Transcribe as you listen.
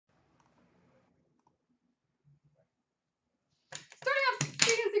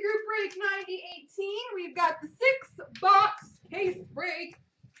2018, we've got the 6-box case break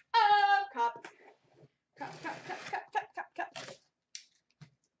of cups. Cup.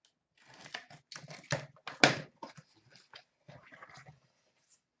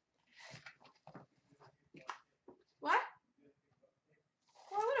 What?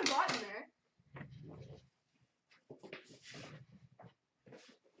 Well, I would have gotten there.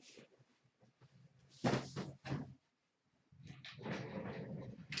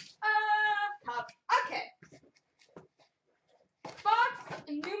 Cup. Okay. Box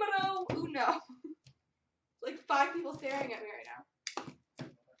numero uno. Like 5 people staring at me right now.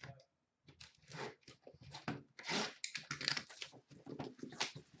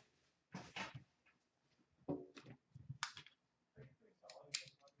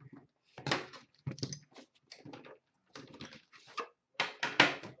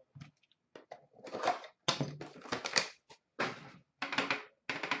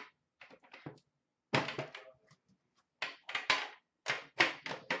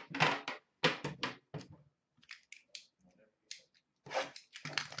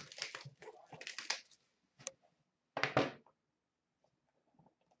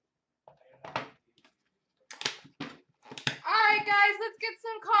 Alright guys, let's get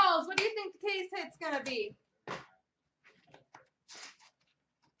some calls. What do you think the case hit's gonna be?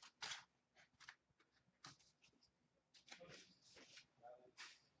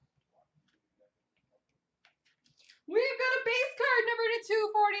 We've got a base card number to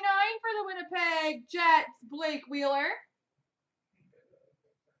 249 for the Winnipeg Jets, Blake Wheeler.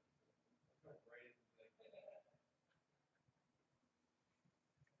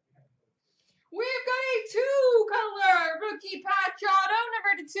 We've got a 2-color rookie patch auto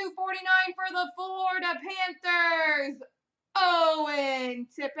number to 249 for the Florida Panthers, Owen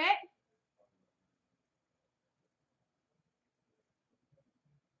Tippett.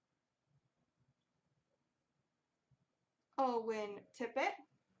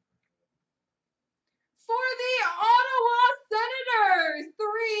 For the Ottawa Senators,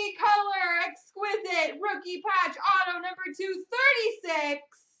 3-color exquisite rookie patch auto number 236,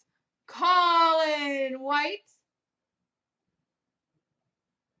 Colin White.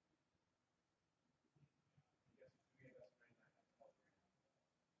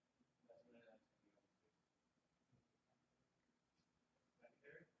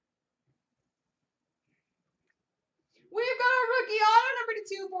 We've got a rookie auto number to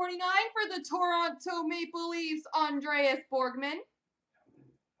 249 for the Toronto Maple Leafs, Andreas Borgman.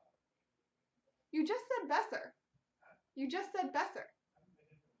 You just said Besser. You just said Besser.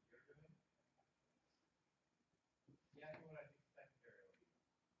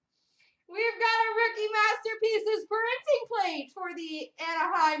 We've got a rookie masterpieces printing plate for the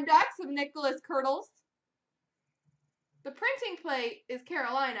Anaheim Ducks of Nicholas Kurtles. The printing plate is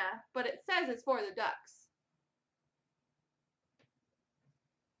Carolina, but it says it's for the Ducks.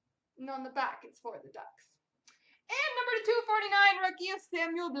 And on the back, it's for the Ducks. And number 249, rookie of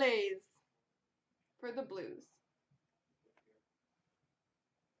Samuel Blaze for the Blues.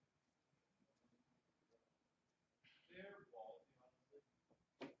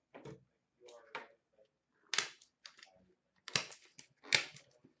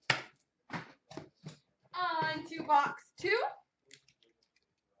 On to box 2.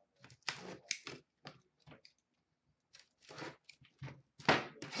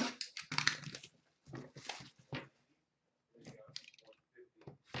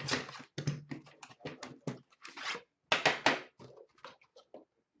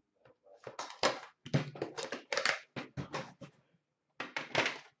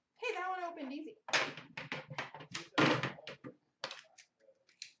 Hey, that one opened easy.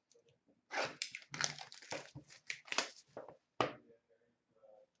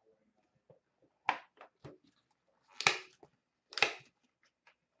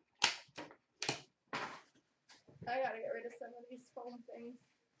 I gotta get rid of some of these foam things.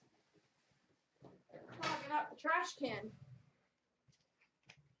 They're clogging up the trash can.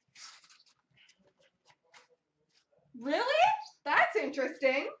 Really? That's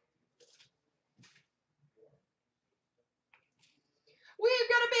interesting. We've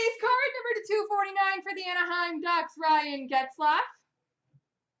got a base card number to 249 for the Anaheim Ducks, Ryan Getzlaf.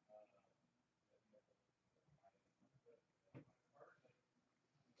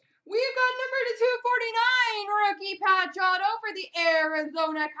 We've got number to 249, rookie patch auto for the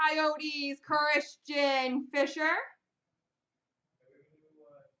Arizona Coyotes, Christian Fisher.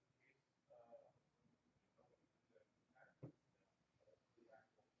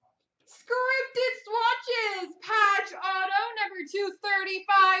 Scripted swatches, patch auto number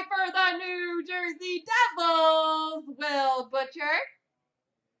 235 for the New Jersey Devils, Will Butcher.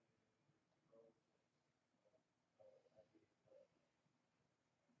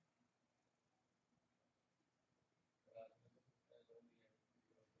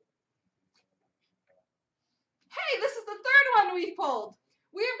 we pulled.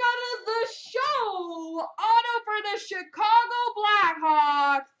 We've got the show auto for the Chicago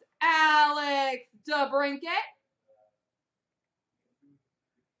Blackhawks, Alex DeBrincat.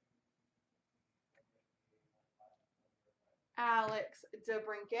 Alex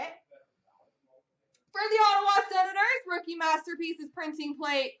DeBrincat. For the Ottawa Senators, rookie masterpieces printing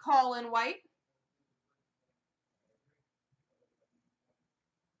plate, Colin White.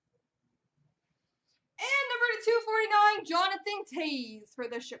 And number 249, Jonathan Toews for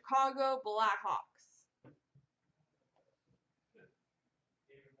the Chicago Blackhawks.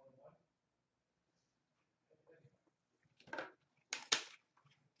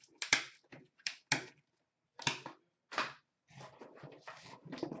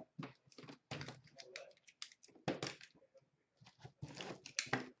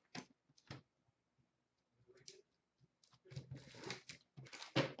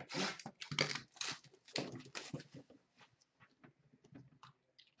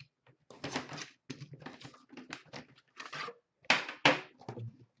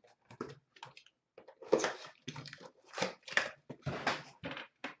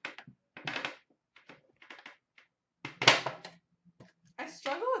 I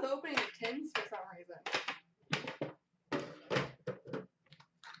struggle with opening the tins for some reason.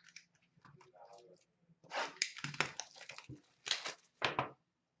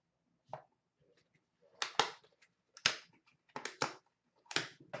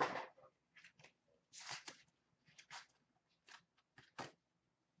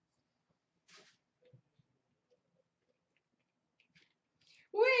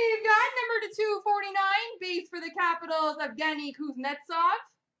 We've got number 249, base for the Capitals, Evgeny Kuznetsov.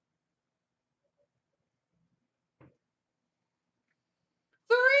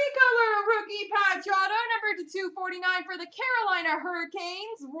 Three-color rookie patch auto, number 249 for the Carolina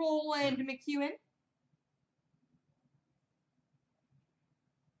Hurricanes, Roland McEwen.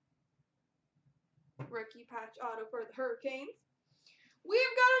 Rookie patch auto for the Hurricanes.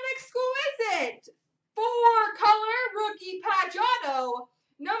 We've got an exquisite four-color rookie patch auto,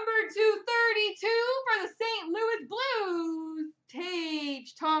 number 232 for the St. Louis Blues,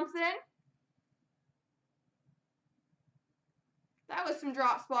 Tage Thompson. That was some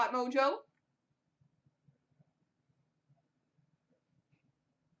drop spot mojo.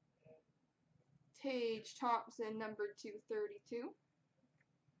 Tage Thompson, number 232.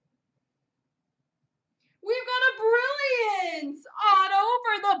 We've got a Brilliance auto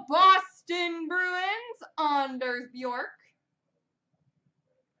for the Boston Bruins, Anders Bjork.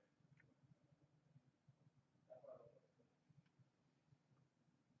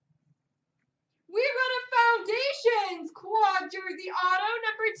 We've got a Foundations quad jersey auto,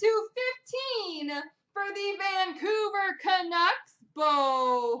 number 215 for the Vancouver Canucks,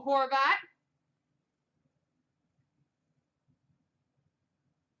 Bo Horvat.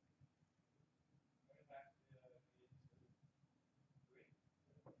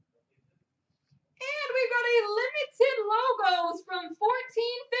 And we've got a limited logos from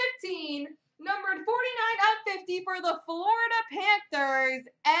 1415, numbered 49 out of 50 for the Florida Panthers,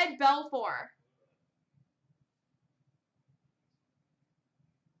 Ed Belfour.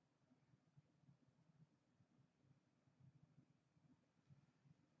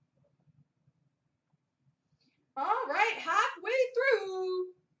 All right, halfway through.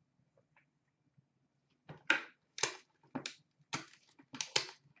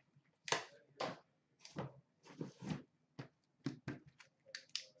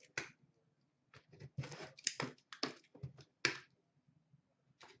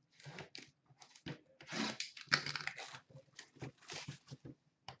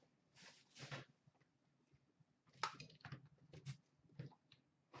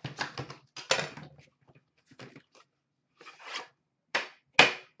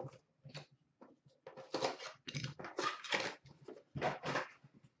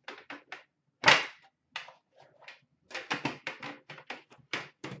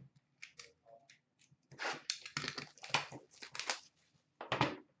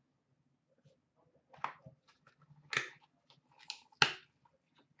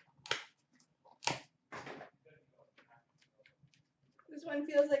 This one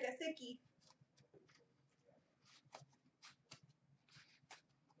feels like a thickie.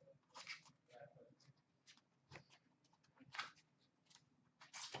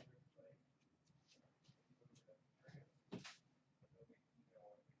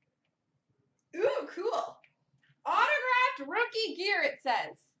 Ooh, cool. Autographed rookie gear, it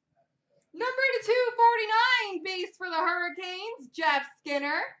says. Number 249, base for the Hurricanes, Jeff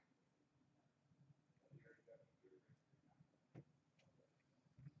Skinner.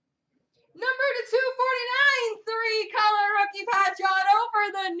 Number 249, three-color rookie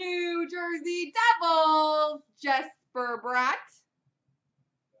the New Jersey Devils, Jesper Bratt.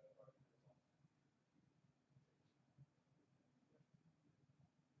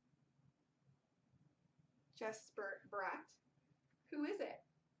 Jesper Bratt. Who is it?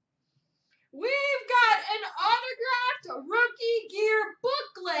 We've got an autographed rookie gear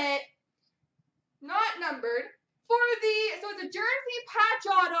booklet, not numbered, so it's a jersey patch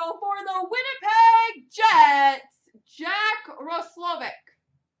auto for the Winnipeg Jets, Jack Roslovic.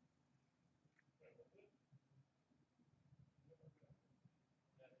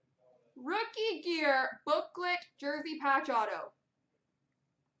 Rookie gear booklet jersey patch auto.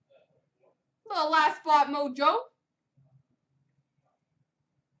 The last spot mojo.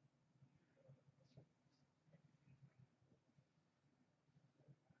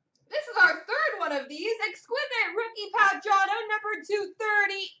 This is our third one of these. Exquisite rookie patch auto number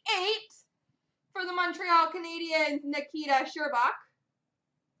 238 for the Montreal Canadiens, Nikita Sherbak.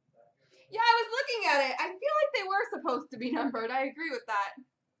 Yeah, I was looking at it. I feel like they were supposed to be numbered. I agree with that.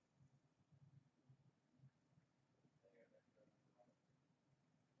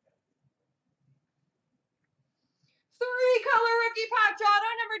 Three-color rookie patch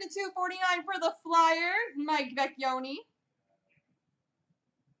auto number 249 for the Flyers, Mike Vecchione.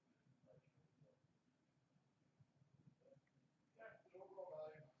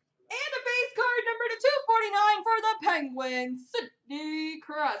 And a base card number 249 for the Penguins, Sidney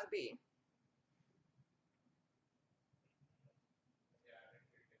Crosby.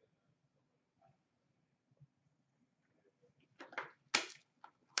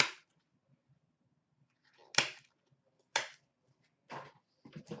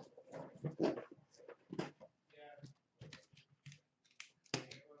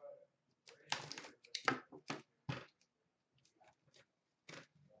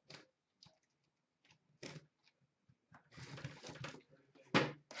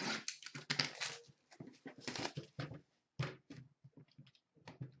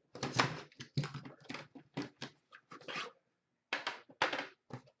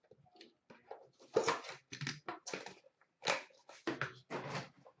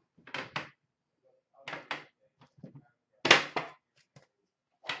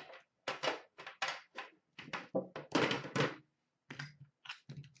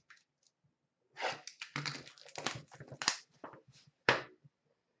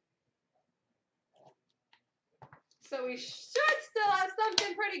 So we should still have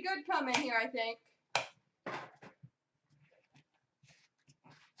something pretty good coming here, I think.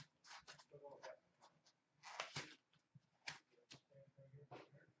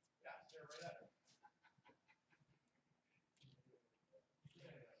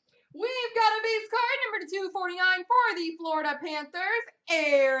 We've got a base card number 249 for the Florida Panthers,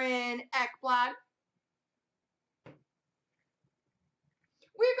 Aaron Ekblad.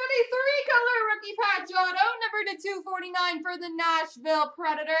 We've got a three-color rookie patch auto number 249 for the Nashville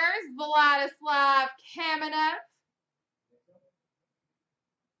Predators, Vladislav Kamenev.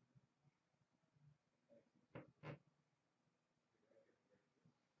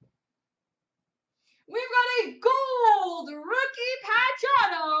 We've got a gold rookie patch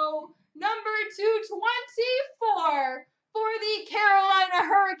auto number 224 for the Carolina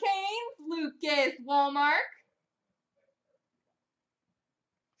Hurricanes, Lucas Wallmark.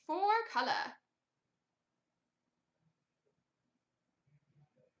 4-color.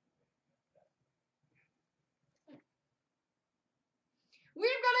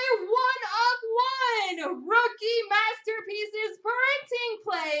 We've got a one-of-one rookie masterpieces printing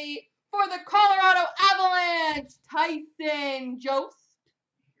plate for the Colorado Avalanche, Tyson Jost.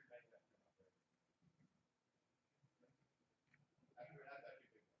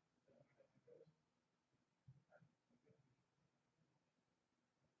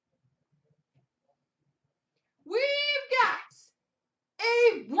 We've got a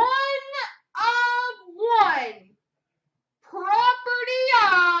one-of-one property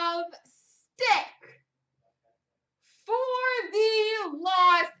of stick for the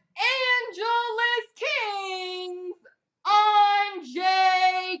Los Angeles Kings,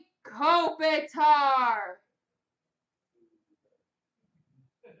 Anjay Kopitar.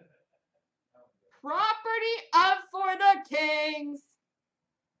 Property of for the Kings.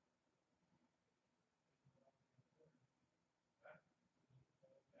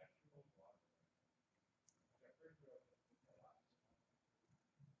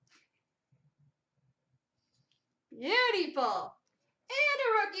 Beautiful. And a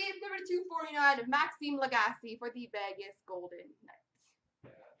rookie, number 249 of Maxime Lagacé for the Vegas Golden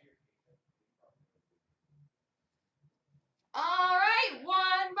Knights. All right,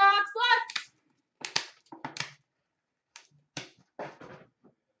 one box left.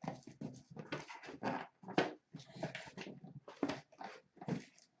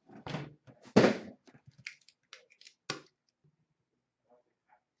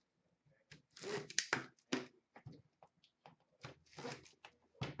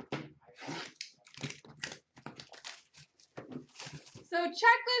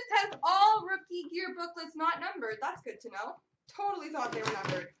 checklist has all rookie gear booklets not numbered. That's good to know. Totally thought they were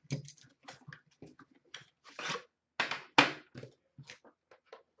numbered.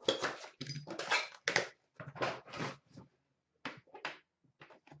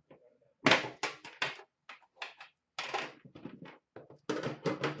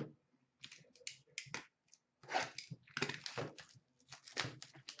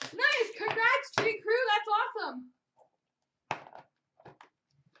 Nice! Congrats, Tree Crew! That's awesome!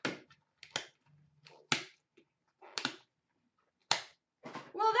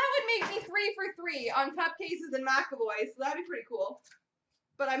 Well, that would make me 3 for 3 on Cupcases and McAvoy, so that'd be pretty cool.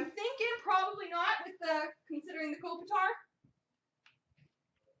 But I'm thinking probably not with considering the Kopitar.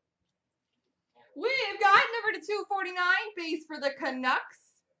 We've got number to 249, base for the Canucks,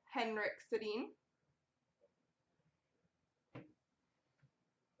 Henrik Sedin.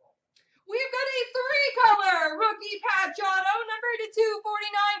 We've got a 3-color rookie patch auto, number to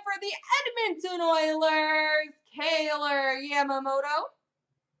 249 for the Edmonton Oilers, Kailer Yamamoto.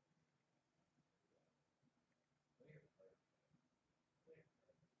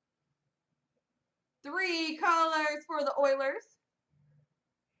 Three colors for the Oilers.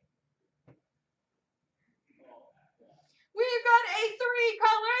 We've got a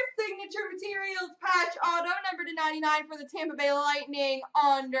 3-color signature materials patch auto, number to 99 for the Tampa Bay Lightning,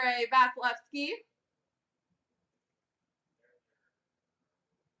 Andrei Vasilevsky.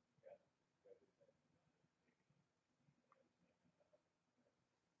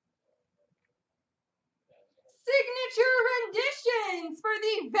 Signature renditions for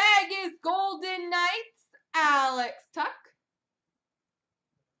the Vegas Golden Knights, Alex Tuch.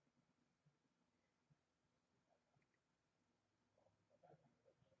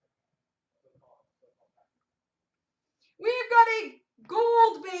 We've got a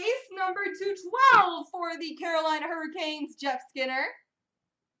gold base, number 212 for the Carolina Hurricanes, Jeff Skinner.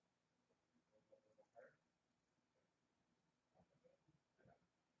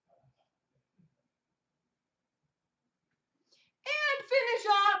 And finish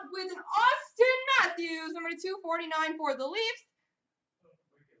off with an Austin Matthews, number 249 for the Leafs.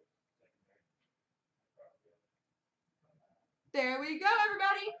 There we go,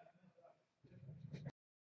 everybody.